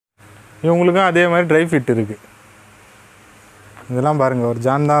இவங்களுக்கும் அதே மாதிரி ட்ரை ஃபிட் இருக்குது. இதெல்லாம் பாருங்கள், ஒரு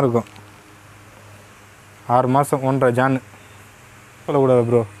ஜான் தான் இருக்கும், 6 மாதம் 1.5 ஜான் சொல்லக்கூடாது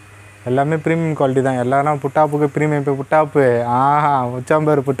ப்ரோ. எல்லாமே ப்ரீமியம் குவாலிட்டி தான். எல்லாரும் புட்டாப்புக்கு ப்ரீமியம். இப்போ புட்டாப்பு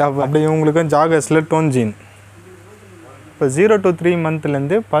உச்சாம்பேர் புட்டாப்பு. அப்படி இவங்களுக்கும் ஜாகர்ஸில் டோன் ஜீன். இப்போ 0 to 3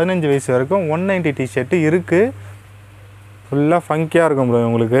 மந்த்லேருந்து 15 வயசு வரைக்கும் 190 டிஷர்ட்டு இருக்குது. ஃபுல்லாக ஃபங்கியாக இருக்கும் ப்ரோ.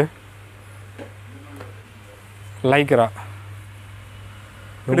 இவங்களுக்கு லைக்ரா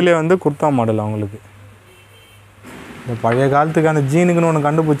இதில் வந்து குர்த்தா மாடல். அவங்களுக்கு இந்த பழைய காலத்துக்கு அந்த ஜீனுக்குன்னு ஒன்று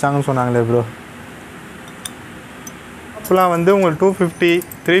கண்டுபிடிச்சாங்கன்னு சொன்னாங்களே ப்ரோ. அப்போலாம் வந்து உங்களுக்கு 250,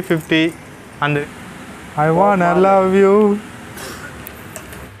 350 அந்த I want I love you.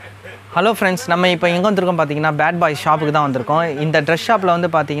 Hello friends, நம்ம இப்போ எங்கே வந்திருக்கோம் பார்த்தீங்கன்னா பேட் பாய் ஷாப்புக்கு தான் வந்திருக்கோம். இந்த ட்ரெஸ் ஷாப்பில்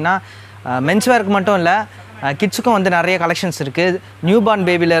வந்து பார்த்தீங்கன்னா மென்ஸ்வேருக்கு மட்டும் இல்லை, கிட்ஸுக்கும் வந்து நிறைய கலெக்ஷன்ஸ் இருக்குது. நியூ பார்ன்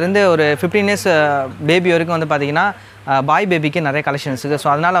பேபிலேருந்து ஒரு 15 இயர்ஸ் பேபி வரைக்கும் வந்து பார்த்திங்கன்னா பாய் பேபிக்கு நிறைய கலெக்ஷன்ஸ் இருக்குது. ஸோ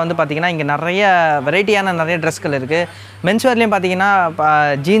அதனால் வந்து பார்த்திங்கன்னா இங்கே நிறைய வெரைட்டியான நிறைய ட்ரெஸ்கள் இருக்குது. மென்ஸ்வேர்லேயும் பார்த்திங்கன்னா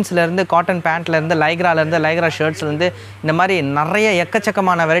ஜீன்ஸ்லேருந்து காட்டன் பேண்ட்லேருந்து லைக்ரா ஷர்ட்ஸ்லேருந்து இந்த மாதிரி நிறைய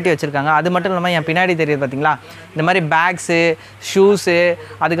எக்கச்சக்கமான வெரைட்டி வச்சுருக்காங்க. அது மட்டும் இல்லாமல் என் பின்னாடி தெரியுது பார்த்திங்களா, இந்த மாதிரி பேக்ஸு, ஷூஸு,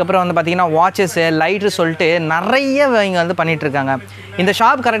 அதுக்கப்புறம் வந்து பார்த்திங்கன்னா வாட்சஸ்ஸு, லைட்ரு சொல்லிட்டு நிறைய இங்கே வந்து பண்ணிகிட்ருக்காங்க. இந்த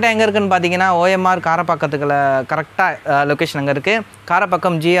ஷாப் கரெக்டாக எங்கே இருக்குதுன்னு பார்த்தீங்கன்னா OMR காரப்பாக்கத்துக்குள்ள கரெக்டாக லொக்கேஷன் அங்கே இருக்குது.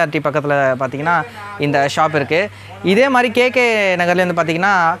 காரப்பாக்கம் GRT பக்கத்தில் பார்த்திங்கன்னா இந்த ஷாப் இருக்குது. இதே மாதிரி KK நகர்லேருந்து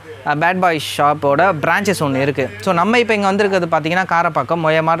பார்த்திங்கன்னா பேட் பாய் ஷாப்போட பிரான்ச்சஸ் ஒன்று இருக்குது. ஸோ நம்ம இப்போ இங்கே வந்திருக்கிறது பார்த்திங்கன்னா காரப்பாக்கம்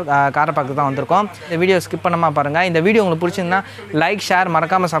OMR காரப்பாக்கம் தான் வந்திருக்கோம். இந்த வீடியோ ஸ்கிப் பண்ணாமல் பாருங்கள். இந்த வீடியோ உங்களுக்கு பிடிச்சிருந்தா லைக், ஷேர்,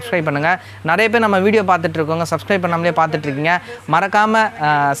 மறக்காமல் சப்ஸ்கிரைப் பண்ணுங்கள். நிறைய பேர் நம்ம வீடியோ பார்த்துட்ருக்கோங்க, சப்ஸ்கிரைப் பண்ணாமலே பார்த்துட்ருக்கீங்க. மறக்காமல்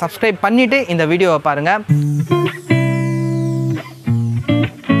சப்ஸ்கிரைப் பண்ணிவிட்டு இந்த வீடியோவை பாருங்கள்.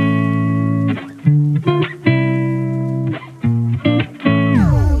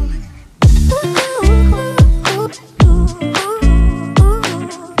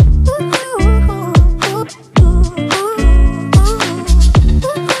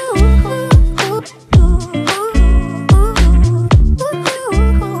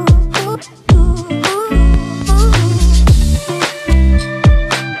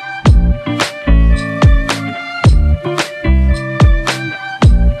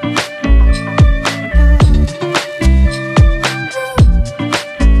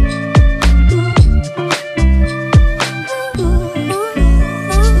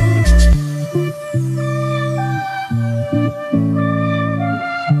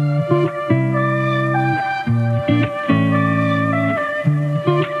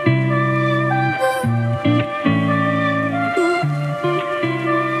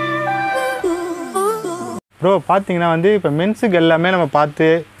 ப்ரோ பார்த்தீங்கன்னா வந்து இப்போ மென்ஸுக்கு எல்லாமே நம்ம பார்த்து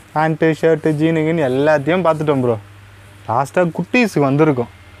பேண்ட்டு, ஷர்ட்டு, ஜீனுக்குன்னு எல்லாத்தையும் பார்த்துட்டோம் ப்ரோ. லாஸ்ட்டாக குட்டீஸுக்கு வந்திருக்கும்.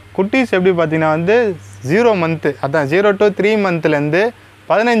 குட்டீஸ் எப்படி பார்த்தீங்கன்னா வந்து 0 மந்த்து, அதான் 0 to 3 மந்த்லேருந்து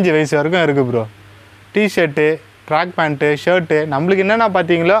 15 வயசு வரைக்கும் இருக்குது bro. T shirt, track pant, shirt, நம்மளுக்கு என்னென்ன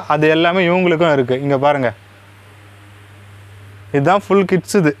பார்த்தீங்களோ அது எல்லாமே இவங்களுக்கும் இருக்குது. இங்கே பாருங்கள், இதுதான் ஃபுல்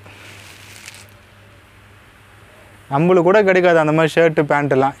கிட்ஸ். இது நம்மளுக்கு கூட கிடைக்காது அந்த மாதிரி ஷர்ட்டு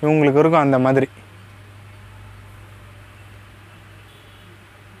பேண்ட்டுலாம், இவங்களுக்கு இருக்கும் அந்த மாதிரி.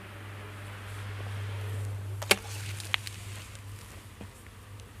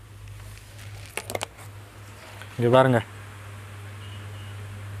 இங்கே பாருங்கள்,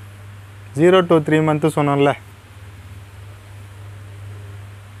 0 to 3 மந்த்து சொன்னோம்ல,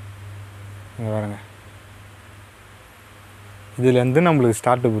 இங்கே பாருங்கள், இதுலேருந்து நம்மளுக்கு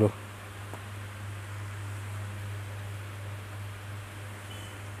ஸ்டார்ட்டு ப்ரோ.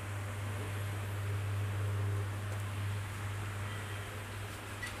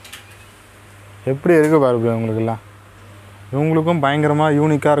 எப்படி இருக்குது பாரு ப்ரோ. இவங்களுக்கெல்லாம் இவங்களுக்கும் பயங்கரமாக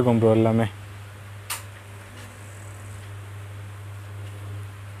யூனிக்காக இருக்கும் ப்ரோ எல்லாமே.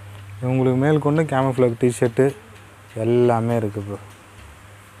 இவங்களுக்கு மேல் கொண்டு கேமஃப்ளாக் டிஷர்ட்டு எல்லாமே இருக்குது ப்ரோ.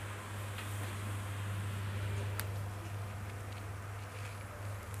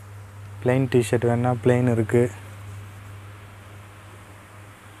 ப்ளைன் டிஷர்ட் வேணால் ப்ளைன் இருக்குது.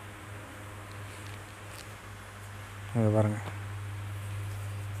 இங்கே பாருங்கள்,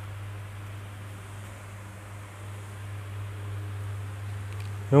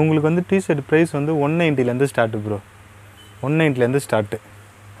 இவங்களுக்கு வந்து டிஷர்ட் ப்ரைஸ் வந்து 190லேருந்து ஸ்டார்ட்டு ப்ரோ. 190லேருந்து ஸ்டார்ட்டு.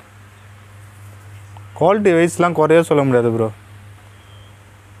 குவாலிட்டி வைஸ்லாம் குறைய சொல்ல முடியாது ப்ரோ.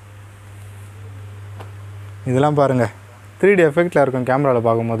 இதெல்லாம் பாருங்கள், 3D எஃபெக்டில் இருக்கும் கேமராவில்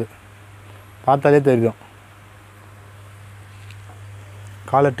பார்க்கும்போது, பார்த்தாலே தெரியும்.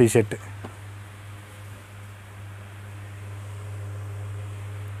 காலர் டிஷர்ட்டு,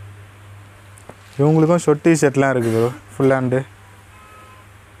 இவங்களுக்கும் ஷொட் டிஷர்ட்லாம் இருக்குது bro. Full hand,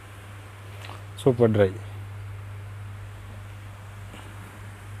 super try.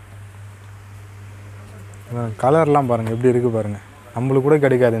 கலர்லாம் பாருங்கள் எப்படி இருக்குது பாருங்கள், நம்மளுக்கு கூட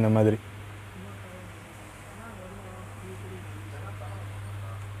கிடைக்காது இந்த மாதிரி.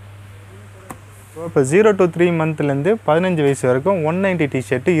 இப்போ 0 to 3 மந்த்லேருந்து 15 வயசு வரைக்கும் 190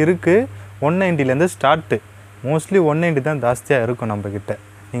 டிஷர்ட்டு இருக்குது. 190லேருந்து ஸ்டார்ட்டு. மோஸ்ட்லி 190 தான் ஜாஸ்தியாக இருக்கும் நம்மக்கிட்ட.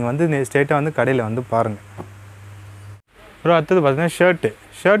 நீங்கள் வந்து ஸ்ட்ரெயிட்டாக வந்து கடையில் வந்து பாருங்கள். ப்ரோ அடுத்தது பார்த்தீங்கன்னா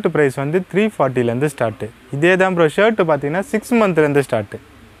ஷர்ட்டு ப்ரைஸ் வந்து 340லேருந்து ஸ்டார்ட்டு. இதே தான் ப்ரோ ஷர்ட்டு பார்த்தீங்கன்னா 6 மந்த்லேருந்து ஸ்டார்ட்டு.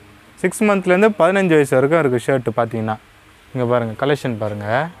 6 மந்த்லேருந்து 15 வயசு வரைக்கும் இருக்குது ஷர்ட்டு பார்த்தீங்கன்னா. இங்கே பாருங்கள் கலெக்ஷன்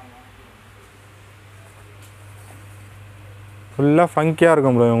பாருங்கள், ஃபுல்லாக ஃபங்கியாக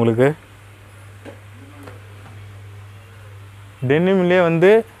இருக்கும் ப்ரோ உங்களுக்கு. டெனிம்லேயே வந்து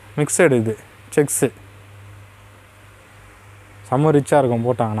மிக்சடு இது செக்ஸு செம்ம ரிச்சாக இருக்கும்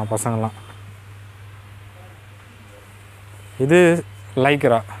போட்டாங்கண்ணா பசங்கள்லாம். இது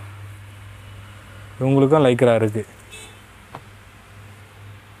லைக்ரா, இவங்களுக்கும் லைக்ரா இருக்குது.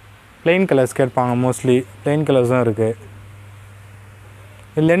 ப்ளெயின் கலர்ஸ் கேட்பாங்க, மோஸ்ட்லி ப்ளெயின் கலர்ஸும் இருக்குது.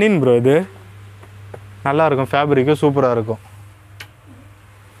 இது லெனின் ப்ரோ, இது நல்லாயிருக்கும், ஃபேப்ரிக்கு சூப்பராக இருக்கும்.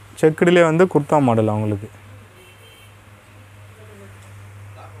 செக்குடிலே வந்து குர்த்தா மாடல் அவங்களுக்கு.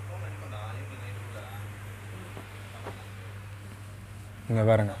 இங்கே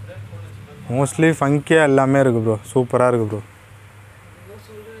பாருங்க, மோஸ்ட்லி ஃபங்கியாக எல்லாமே இருக்குது ப்ரோ, சூப்பராக இருக்குது ப்ரோ.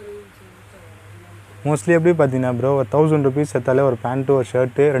 மோஸ்ட்லி எப்படி பார்த்தீங்கன்னா ப்ரோ ஒரு 1000 ருபீஸ் எடுத்தாலே ஒரு பேண்ட்டு ஒரு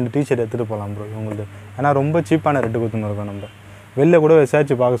ஷர்ட்டு 2 டிஷர்ட் எடுத்துகிட்டு போகலாம் ப்ரோ உங்களுக்கு. ஏன்னா ரொம்ப சீப்பான ரேட்டு கொடுத்துன்னு இருக்கோம். நம்ம வெளில கூட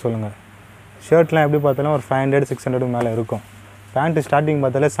விசாரிச்சு பார்க்க சொல்லுங்கள். ஷர்ட்லாம் எப்படி பார்த்தாலும் ஒரு 500-600 மேலே இருக்கும். பேண்ட்டு ஸ்டார்டிங்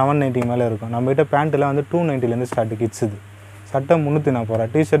பார்த்தாலே 790 மேலே இருக்கும். நம்மகிட்ட பேண்ட்டுலாம் வந்து 290லேருந்து ஸ்டார்ட்டு கிட்ஸுது. சட்டை 340,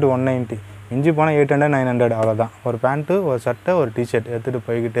 டிஷர்ட் 190, இஞ்சி போனால் 800-900 அவ்வளோதான். ஒரு பேண்ட்டு ஒரு சட்டை ஒரு டிஷர்ட் எடுத்துகிட்டு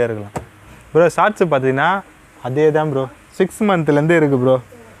போய்கிட்டே இருக்கலாம் ப்ரோ. ஷார்ட்ஸு பார்த்தீங்கன்னா அதே தான் ப்ரோ, 6 மந்த்லேருந்து இருக்குது ப்ரோ.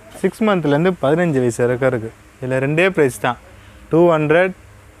 6 மந்த்லேருந்து 15 வயசு வரைக்கும் இருக்குது. இதில் ரெண்டே ப்ரைஸ் தான்,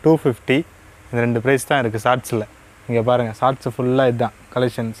 200-250. இந்த 2 ப்ரைஸ் தான் இருக்குது ஷார்ட்ஸில். இங்கே பாருங்கள், ஷார்ட்ஸு ஃபுல்லாக இதுதான்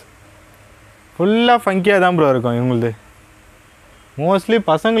கலெக்ஷன்ஸ். ஃபுல்லாக ஃபங்கியாக தான் ப்ரோ இருக்கும் இவங்களுது. மோஸ்ட்லி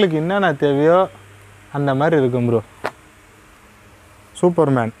பசங்களுக்கு என்னென்ன தேவையோ அந்த மாதிரி இருக்கும் ப்ரோ.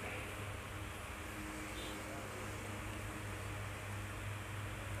 சூப்பர்மேன்,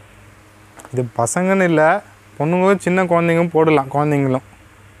 இது பசங்கன்னு இல்லை, பொண்ணுங்களும் சின்ன குழந்தைங்களும் போடலாம். குழந்தைங்களும்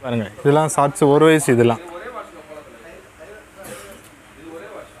பாருங்கள், இதெல்லாம் ஷார்ட்ஸு 1 வயசு. இதெல்லாம்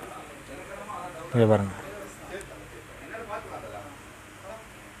இங்கே பாருங்கள்,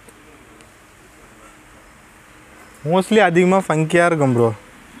 மோஸ்ட்லி அதிகமாக ஃபங்கியாக இருக்கும் ப்ரோ.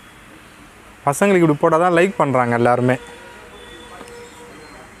 பசங்களுக்கு இப்படி போட்டால் தான் லைக் பண்ணுறாங்க எல்லாருமே.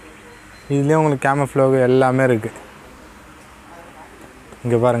 இதுலேயும் உங்களுக்கு கேமஃப்ளோகு எல்லாமே இருக்குது.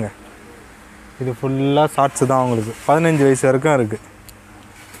 இங்கே பாருங்கள், இது ஃபுல்லாக ஷார்ட்ஸு தான் உங்களுக்கு. 15 வயசு வரைக்கும் இருக்குது.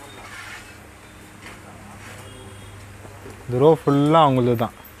 இது ரோ ஃபுல்லாக அவங்களுக்கு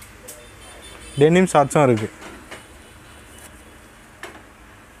தான். டெனிம் ஷார்ட்ஸும் இருக்குது.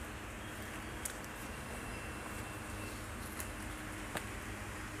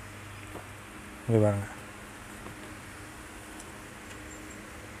 இங்கே பாருங்கள்,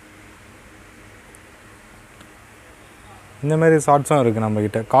 இந்த மாதிரி ஷார்ட்ஸும் இருக்குது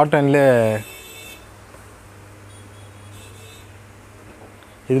நம்மக்கிட்ட. காட்டன்லே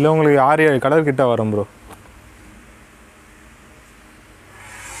இதில் உங்களுக்கு 6-7 கலர் கிட்ட வரும் ப்ரோ.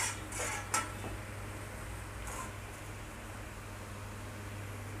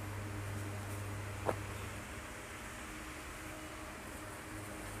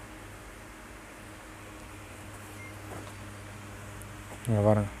 இங்கே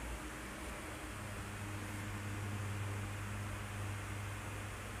பாருங்கள்,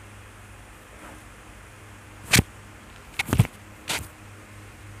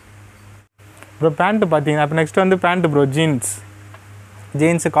 ப்ரோ பேண்ட்டு பார்த்தீங்கன்னா இப்போ நெக்ஸ்ட் வந்து pant bro.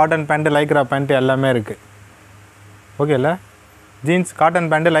 Jeans cotton pant Lycra pant எல்லாமே இருக்குது. ஓகேல, jeans cotton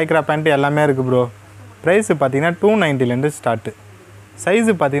pant Lycra pant எல்லாமே இருக்குது ப்ரோ. ப்ரைஸு பார்த்தீங்கன்னா 290லேருந்து ஸ்டார்ட்டு.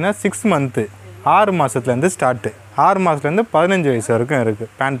 சைஸு பார்த்தீங்கன்னா 6 மந்த்து, 6 மாதத்துலேருந்து ஸ்டார்ட்டு. 6 மாதத்துலேருந்து 15 வயசு வரைக்கும் இருக்குது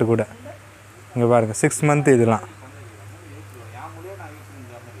பேண்ட்டு கூட. இங்கே பாருங்கள், 6 மந்த்து இதெல்லாம்.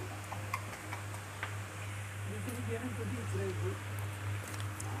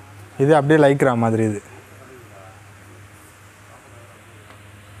 இது அப்படியே லைக்ரா மாதிரி.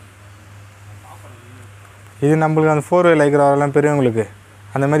 இது நம்மளுக்கு அந்த 4-way லைக்ரா வரலாம் பெரியவங்களுக்கு,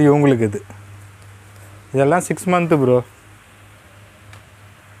 அந்த மாதிரி இவங்களுக்கு இது. இதெல்லாம் 6 மந்த்து ப்ரோ.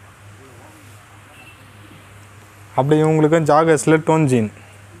 அப்படி இவங்களுக்கும் ஜாகர்ஸில் டோன் ஜீன்.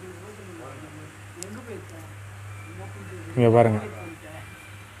 இங்கே பாருங்கள்,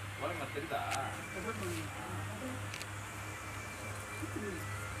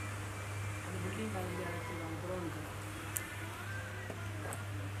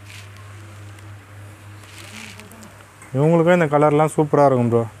 இவங்களுக்கும் இந்த கலர்லாம் சூப்பராக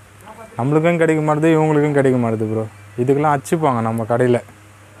இருக்கும் ப்ரோ. நம்மளுக்கும் கிடைக்க மாட்டுது, இவங்களுக்கும் கிடைக்க மாட்டுது ப்ரோ. இதுக்கெல்லாம் அச்சுப்பாங்க நம்ம கடையில்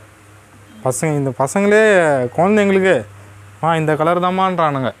பசங்க. இந்த பசங்களே குழந்தைங்களுக்கு இந்த கலர்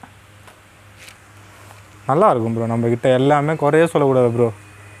தான்மான்றானுங்க. நல்லாயிருக்கும் ப்ரோ. நம்மக்கிட்ட எல்லாமே குறைய சொல்லக்கூடாது ப்ரோ.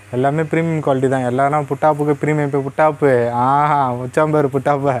 எல்லாமே ப்ரீமியம் குவாலிட்டி தான். எல்லாரும் புட்டாப்புக்கு ப்ரீமியம். இப்போ புட்டாப்பு வச்சாம்பாரு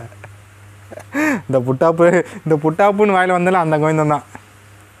புட்டாப்பை. இந்த புட்டாப்புன்னு வாயில் வந்தாலும் அந்த கோயந்தம் தான்.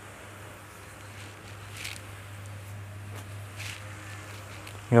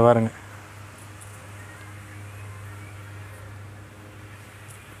 இங்கே பாருங்க.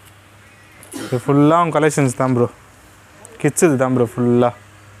 இது ஃபுல்லாக அவங்க கலெக்ஷன்ஸ் தான் ப்ரோ. கிட்ஸுது தான் ப்ரோ ஃபுல்லாக.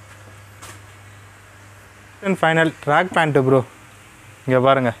 And final track pant bro. இங்கே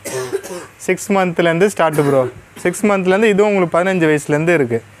பாருங்கள், 6 மந்த்லேருந்து ஸ்டார்ட்டு ப்ரோ. 6 மந்த்லேருந்து இதுவும் உங்களுக்கு 15 வயசுலேருந்து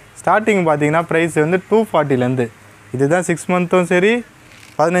இருக்குது. ஸ்டார்டிங் பார்த்தீங்கன்னா ப்ரைஸ் வந்து 240லேருந்து. இதுதான் 6 மந்த்தும் சரி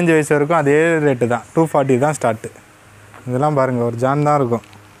 15 வயசு வரைக்கும் அதே ரேட்டு தான். 240 தான் ஸ்டார்ட்டு. இதெல்லாம் பாருங்கள், ஒரு ஜான் தான் இருக்கும்.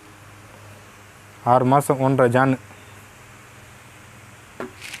 6 மாதம் 1.5 ஜான்.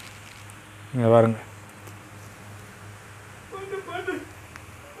 இங்கே பாருங்கள்.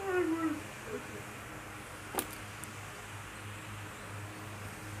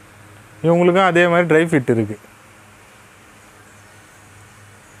 இவங்களுக்கும் அதே மாதிரி ட்ரை ஃபிட் இருக்குது.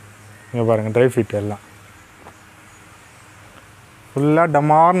 இங்கே பாருங்கள், ட்ரை ஃபிட் எல்லாம் ஃபுல்லாக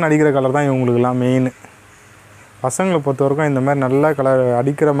டமார்னு அடிக்கிற கலர் தான் இவங்களுக்குலாம் மெயின். பசங்களை பொறுத்த வரைக்கும் இந்த மாதிரி நல்லா கலர்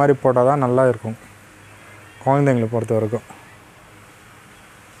அடிக்கிற மாதிரி போட்டால் தான் நல்லா இருக்கும். குழந்தைங்களை பொறுத்த வரைக்கும்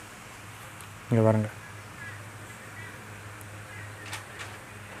இங்கே பாருங்கள்.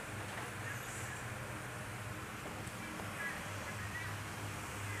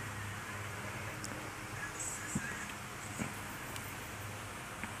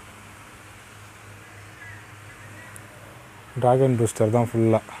 ட்ராகன் பூஸ்டர் தான்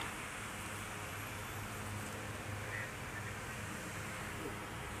ஃபுல்லாக.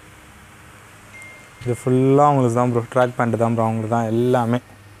 இது ஃபுல்லாக அவங்களுக்கு தான் ப்ரோ. ட்ராக் பேண்ட்டு தான் ப்ரோ அவங்களுக்கு தான் எல்லாமே.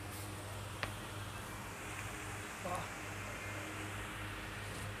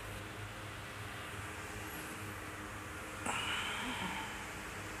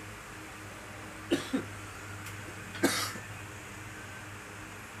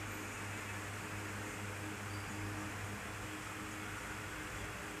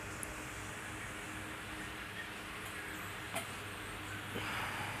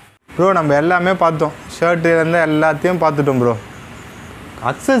 ப்ரோ நம்ம எல்லாமே பார்த்தோம். ஷர்ட்டுலேருந்து எல்லாத்தையும் பார்த்துட்டோம் ப்ரோ.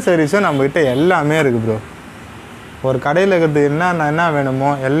 அக்சசரிஸும் நம்மக்கிட்ட எல்லாமே இருக்குது ப்ரோ. ஒரு கடையில் இருக்கிறது என்ன வேணுமோ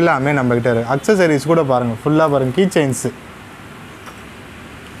எல்லாமே நம்மக்கிட்ட இருக்குது. அக்சசரிஸ் கூட பாருங்கள், ஃபுல்லாக பாருங்கள். கீ செயின்ஸு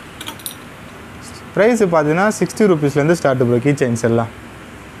ப்ரைஸு பார்த்தீங்கன்னா 60 ருபீஸ்லேருந்து ஸ்டார்ட்டு ப்ரோ. கீ செயின்ஸ் எல்லாம்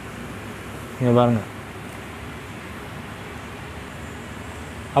இங்கே பாருங்கள்.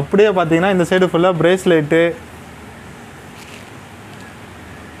 அப்படியே பார்த்தீங்கன்னா இந்த சைடு ஃபுல்லாக ப்ரேஸ்லெட்டு,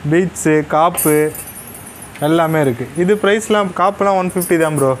 பீட்ஸு, காப்பு எல்லாமே இருக்குது. இது ப்ரைஸ்லாம் காப்புலாம் 150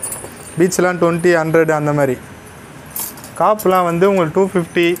 தான் ப்ரோ. பீட்ஸ்லாம் 20, 100 அந்த மாதிரி. காப்புலாம் வந்து உங்களுக்கு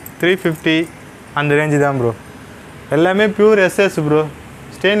 250, 350 அந்த ரேஞ்சு தான் ப்ரோ. எல்லாமே pure SS bro.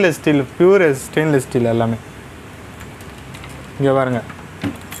 Stainless steel, pure stainless steel எல்லாமே. இங்கே பாருங்கள்,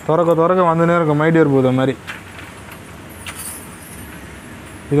 திறக்க வந்துன்னே இருக்கும் மைடியர் பூத மாதிரி.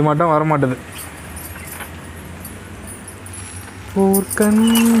 இது மட்டும் வரமாட்டுது.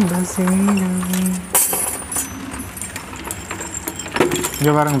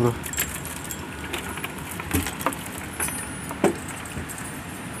 இங்கே பாருங்க ப்ரோ.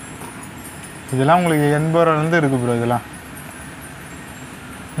 இதெல்லாம் உங்களுக்கு 80 ரூபாலேருந்து இருக்குது ப்ரோ. இதெல்லாம்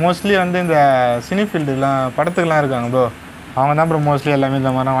மோஸ்ட்லி வந்து இந்த சினி ஃபீல்டுலாம் படத்துக்கெலாம் இருக்காங்க ப்ரோ. அவங்க தான் ப்ரோ மோஸ்ட்லி எல்லாமே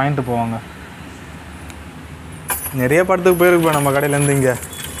இந்த மாதிரிலாம் வாங்கிட்டு போவாங்க. நிறைய படத்துக்கு போயிருக்கு ப்ரோ நம்ம கடையிலேருந்து. இங்கே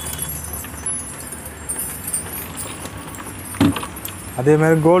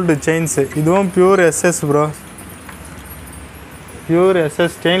அதேமாதிரி கோல்டு செயின்ஸு, இதுவும் pure SS bro. Pure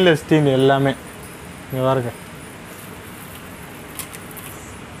SS stainless steel எல்லாமே. இங்கே பாருங்க,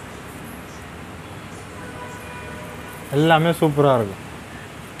 எல்லாமே சூப்பராக இருக்கும்.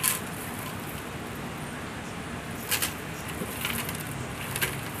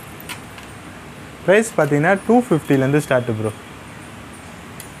 ப்ரைஸ் பார்த்தீங்கன்னா 250லேருந்து ஸ்டார்ட்டு ப்ரோ.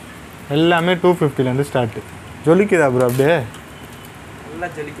 எல்லாமே 250லேருந்து ஸ்டார்ட்டு. ஜொலிக்குதா ப்ரோ? அப்படியே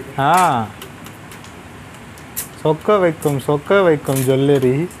சொக்க வைக்கும்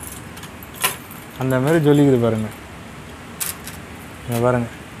ஜுவல்லரி அந்த மாதிரி ஜொலிக்குது பாருங்க. பாருங்க,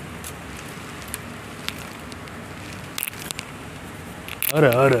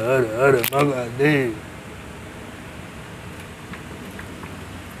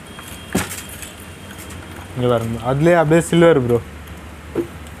 இங்கே பாருங்க. அதுலேயே அப்படியே சில்வர் ப்ரோ.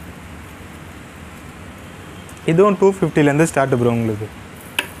 இதுவும் 250லேருந்து ஸ்டார்ட் ப்ரோ உங்களுக்கு.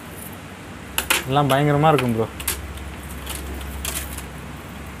 எல்லாம் பயங்கரமாக இருக்கும் ப்ரோ.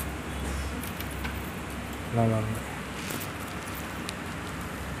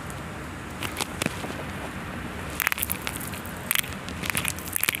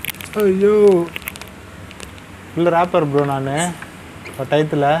 ஐயோ இல்லை ரேப்பர் ப்ரோ நான்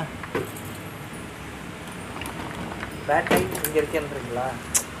டயத்தில்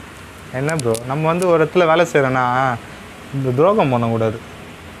என்ன ப்ரோ நம்ம வந்து ஒரு இடத்துல வேலை செய்கிறோன்னா இந்த துரோகம் பண்ணக்கூடாது.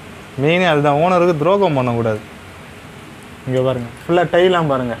 மெயினே அதுதான், ஓனருக்கு துரோகம் பண்ணக்கூடாது. இங்கே பாருங்கள் ஃபுல்லாக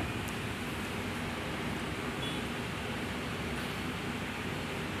டைலாம் பாருங்கள்.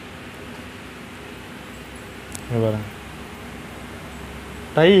 இங்கே பாருங்கள்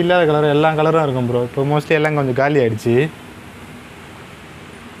டை இல்லாத கலர் எல்லா கலரும் இருக்கும் ப்ரோ. இப்போ மோஸ்ட்லி எல்லாம் கொஞ்சம் காலி ஆகிடுச்சு.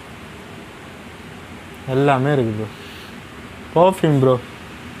 எல்லாமே இருக்குது ப்ரோ. பர்ஃப்யூம் ப்ரோ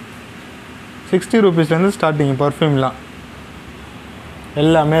 60 ரூபீஸ்லேருந்து ஸ்டார்டிங் பர்ஃப்யூம்லாம்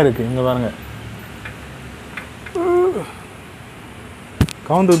எல்லாமே இருக்குது. இங்கே பாருங்கள்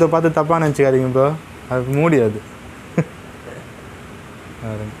கவுந்துத்தை பார்த்து தப்பாக நினச்சிக்காதீங்க ப்ரோ, அது மூடியாது.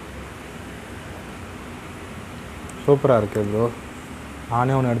 சூப்பராக இருக்குது ப்ரோ.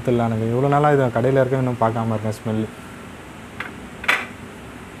 நானே ஒன்று எடுத்துடலாம். எனக்கு இவ்வளோ நாளாக இது கடையில் இருக்க இன்னும் பார்க்காம இருக்கேன். ஸ்மெல்லு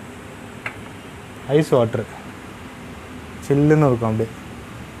ஐஸ் வாட்ரு சில்லுன்னு இருக்கும் அப்படியே.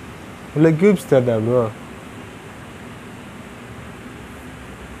 உள்ள க்யூப்ஸ் தேட்டா ப்ரோ?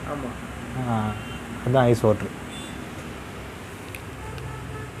 ஆமாம் அதுதான் ஐஸ் வாட்ரு.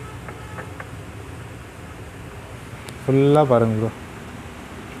 ஃபுல்லாக பாருங்கள் ப்ரோ.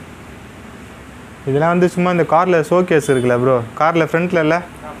 இதெல்லாம் வந்து சும்மா இந்த காரில் ஷோகேஸ் இருக்குல்ல ப்ரோ, காரில் ஃப்ரண்ட்டில் இல்லை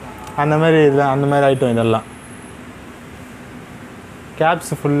அந்த மாதிரி இதெல்லாம் அந்த மாதிரி ஐட்டம். இதெல்லாம்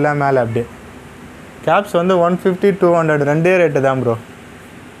கேப்ஸ் ஃபுல்லாக மேலே அப்படியே. கேப்ஸ் வந்து 150 200 ரெண்டே ரேட்டு தான் ப்ரோ.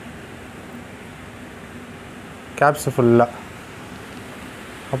 கேப்ஸ் ஃபுல்லாக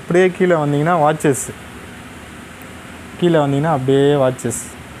அப்படியே கீழே வந்தீங்கன்னா வாட்சஸ், கீழே வந்தீங்கன்னா அப்படியே வாட்சஸ்.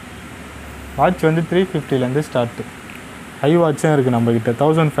 வாட்ச் வந்து 350லேருந்து ஸ்டார்ட்டு. ஹை வாட்சும் இருக்குது நம்மக்கிட்ட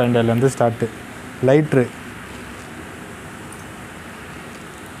 1500லேருந்து ஸ்டார்ட்டு. லைட்ரு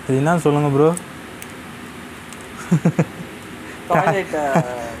இது என்ன சொல்லுங்கள் ப்ரோ?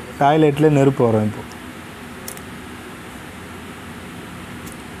 டாய்லெட்டில் நெருப்பு வரும். இப்போ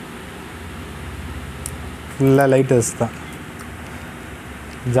ஃபுல்லாக லைட்டர்ஸ் தான்.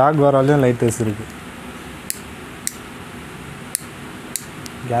 ஜாக்வாராலையும் லைட்டர்ஸ் இருக்குது.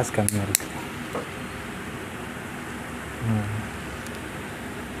 கேஸ் கம்மியாக இருக்குது.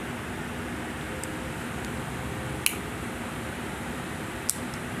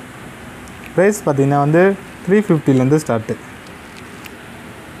 ப்ரைஸ் பார்த்தீங்கன்னா வந்து 350லேருந்து ஸ்டார்ட்டு.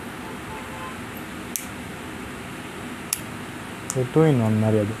 ஒரு 2-in-1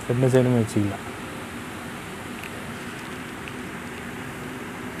 மாதிரி அது ரெண்டு சைடுமே வச்சுக்கலாம்.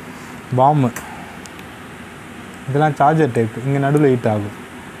 பாம்பு இதெல்லாம் சார்ஜர் டைப். இங்கே நடுவில் ஹீட் ஆகும்.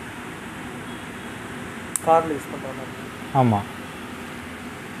 காரில் யூஸ் பண்ணுறாங்க. ஆமாம்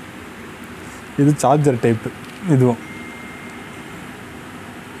இது சார்ஜர் டைப்பு. இதுவும்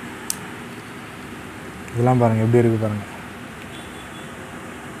இதெல்லாம் பாருங்கள் எப்படி இருக்குது பாருங்கள்.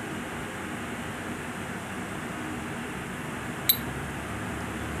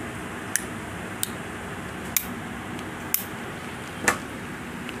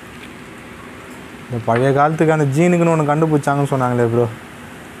 இந்த பழைய காலத்துக்கு அந்த ஜீனுக்குன்னு ஒன்று கண்டுபிடிச்சாங்கன்னு சொன்னாங்களே ப்ரோ,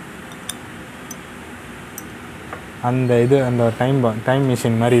 அந்த இது அந்த டைம்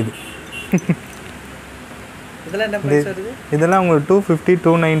மிஷின் மாதிரி இது. இதெல்லாம் உங்களுக்கு 250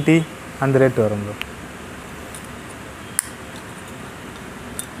 290 அந்த ரேட் வரும் ப்ரோ.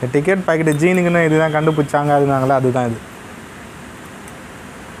 இந்த டிக்கெட் பாக்கெட்டு ஜீனுக்குன்னு இதுதான் கண்டுபிடிச்சாங்க அதுனாங்களா, அதுதான் இது.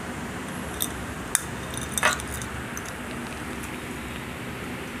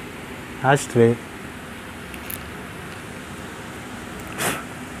 ஆஷ்ட்ரே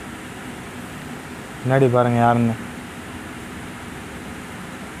முன்னாடி பாருங்கள் யாருன்னு.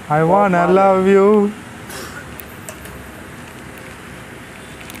 I wanna love you.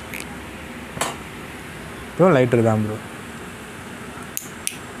 இதுவும் லைட்டர் தான் ப்ரோ.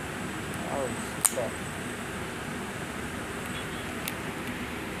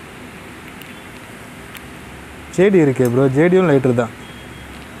 ஜேடி இருக்கே ப்ரோ, ஜேடியும் லைட்டர் தான்.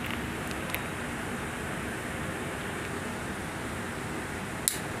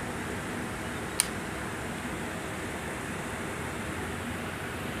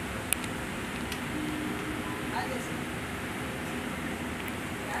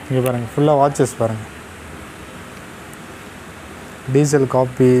 இங்கே பாருங்கள் ஃபுல்லாக வாட்சஸ் பாருங்கள். டீசல்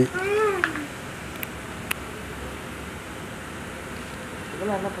காப்பி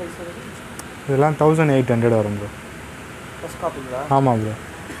இதெல்லாம் 1800 வரும் ப்ரோ. ஃபர்ஸ்ட் காப்பிங்களா? ஆமாம் ப்ரோ.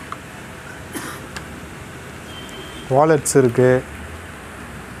 வாலெட்ஸ் இருக்குது.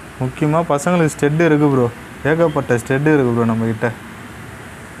 முக்கியமாக பசங்களுக்கு ஸ்டெட்டு இருக்குது ப்ரோ. ஏகப்பட்ட ஸ்டெட்டு இருக்குது ப்ரோ நம்மக்கிட்ட.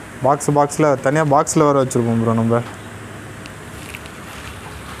 பாக்ஸில் தனியாக பாக்ஸில் வர வச்சுருப்போம் ப்ரோ நம்ம.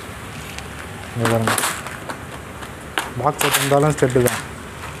 இங்கே பாருங்க, பாக்ஸை தந்தாலும் ஸ்டெட்டு தான்.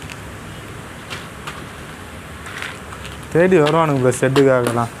 தேடி வருவானுங்க ப்ரோ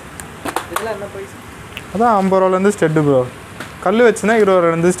ஸ்டெட்டுக்காகலாம். இதெல்லாம் என்ன ப்ரைஸ்? அதான் 50 ரூபாலேருந்து ஸ்டெட்டு ப்ரோ. கல் வச்சுன்னா 20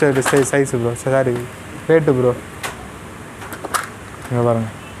 ரூபாலேருந்து stud size bro. Sorry rate bro. இங்கே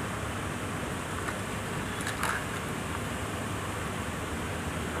பாருங்கள்,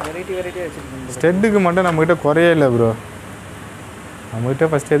 வெரைட்டியாக வச்சுருக்கீங்க. ஸ்டெட்டுக்கு மட்டும் நம்மக்கிட்ட குறையே இல்லை ப்ரோ. நம்மக்கிட்ட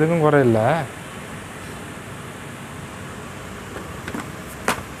ஃபஸ்ட்டு எதுக்கும் குறை இல்லை.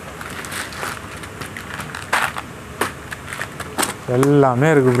 எல்லாமே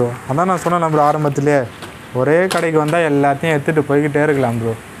இருக்குது ப்ரோ. அதான் நான் சொன்னேன் ப்ரோ ஆரம்பத்திலே, ஒரே கடைக்கு வந்தால் எல்லாத்தையும் எடுத்துகிட்டு போய்கிட்டே இருக்கலாம்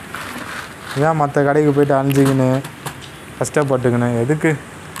ப்ரோ. ஏன் மற்ற கடைக்கு போய்ட்டு அலைஞ்சிக்கின்னு கஷ்டப்பட்டுக்கின்னு எதுக்கு?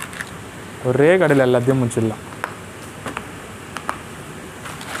 ஒரே கடையில் எல்லாத்தையும் முடிச்சிடலாம்.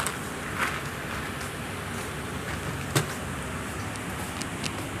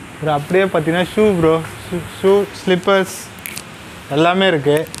 ப்ரோ அப்படியே பார்த்தீங்கன்னா ஷூ ப்ரோ, ஷூ ஸ்லிப்பர்ஸ் எல்லாமே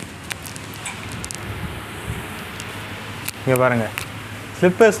இருக்குது. இங்கே பாருங்கள்,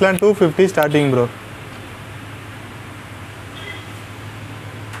 ஸ்லிப்பர்ஸ்லாம் 250 ஸ்டார்டிங் ப்ரோ.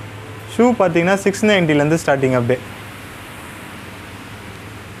 ஷூ பார்த்தீங்கன்னா 690 ஸ்டார்டிங். அப்படியே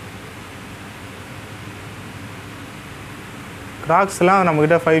கிராக்ஸ்லாம்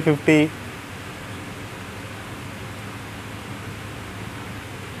நம்மக்கிட்ட 550.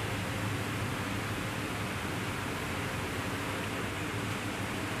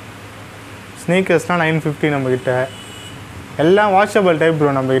 ஸ்னீக்கர்ஸ்லாம் 950 நம்மக்கிட்ட. எல்லாம் வாஷபிள் டைப் ப்ரோ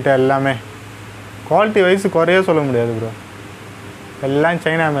நம்மக்கிட்ட. எல்லாமே குவாலிட்டி வைஸ் குறைய சொல்ல முடியாது ப்ரோ. எல்லாம்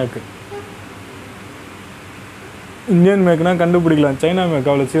சைனா மேக்கு. இந்தியன் மேக்னால் கண்டுபிடிக்கலாம், சைனா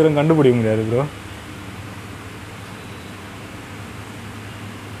மேக் அவ்வளோ சீக்கிரம் கண்டுபிடிக்க முடியாது ப்ரோ.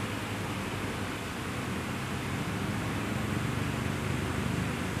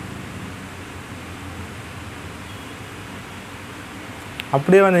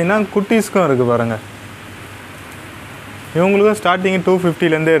 அப்படியே வந்தீங்கன்னா குட்டீஸ்க்கும் இருக்குது பாருங்கள். இவங்களுக்கும் ஸ்டார்டிங்கு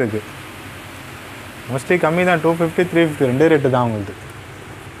 250 இருக்குது. மோஸ்ட்லி கம்மி தான், 250 350 ரெண்டே ரேட்டு தான் அவங்களுக்கு.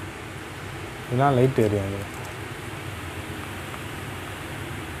 இதுதான் லைட் ஏரியா.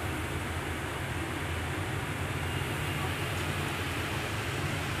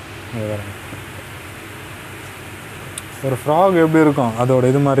 ஒரு ஃப்ராக் எப்படி இருக்கும் அதோட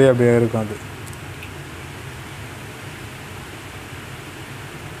இது மாதிரியே அப்படியே இருக்கும் அது.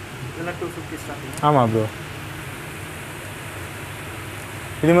 ஆமாம் ப்ரோ.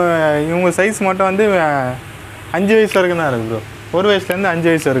 இது இவங்க சைஸ் மட்டும் வந்து 5 வயசு வரைக்கும் தான் இருக்குது ப்ரோ. 1 வயசுலேருந்து 5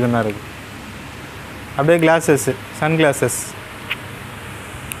 வயசு வரைக்கும் தான் இருக்குது. அப்படியே கிளாஸஸ்ஸு, சன் கிளாஸஸ்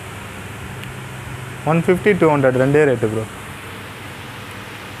 150 200 ரெண்டே ரேட்டு ப்ரோ.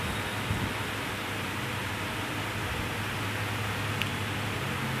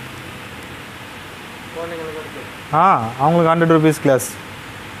 அவங்களுக்கு 100 rupees கிளாஸ்.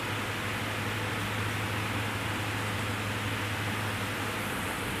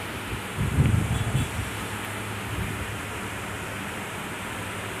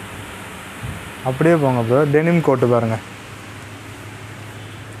 அப்படியே போங்க ப்ரோ. டெனிம் கோட்டு பாருங்கள்,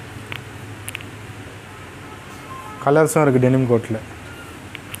 கலர்ஸும் இருக்குது டெனிம் கோட்டில்.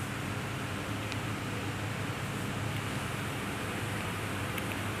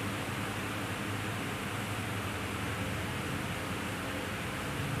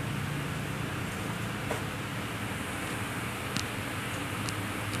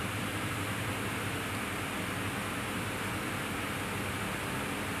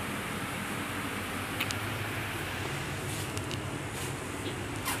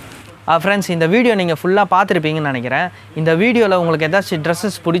 ஃப்ரெண்ட்ஸ், இந்த வீடியோ நீங்கள் ஃபுல்லாக பார்த்துருப்பீங்கன்னு நினைக்கிறேன். இந்த வீடியோவில் உங்களுக்கு ஏதாச்சும்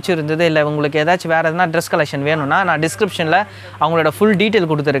ட்ரெஸ்ஸஸ் பிடிச்சிருந்தது, இல்லை உங்களுக்கு ஏதாச்சும் வேறு எதனா ட்ரெஸ் கலெக்ஷன் வேணும்னா நான் டிஸ்கிரிப்ஷனில் அவங்களோட ஃபுல் டீட்டெயில்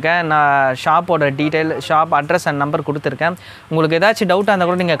கொடுத்துருக்கேன். நான் ஷாப்போட detail, shop address and number கொடுத்துருக்கேன். உங்களுக்கு ஏதாச்சும் டவுட்டாக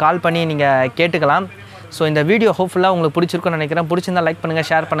இருந்தால் கூட நீங்கள் கால் பண்ணி நீங்கள் கேட்டுக்கலாம். ஸோ இந்த வீடியோ ஹோப்ஃபுல்லாக உங்களுக்கு பிடிச்சிருக்குன்னு நினைக்கிறேன். பிடிச்சிருந்தால் லைக் பண்ணுங்கள்,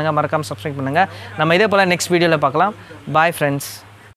 ஷேர் பண்ணுங்கள், மறக்காமல் சப்ஸ்கிரைப் பண்ணுங்கள். நம்ம இதே போல் நெக்ஸ்ட் வீடியோவில் பார்க்கலாம். Bye friends.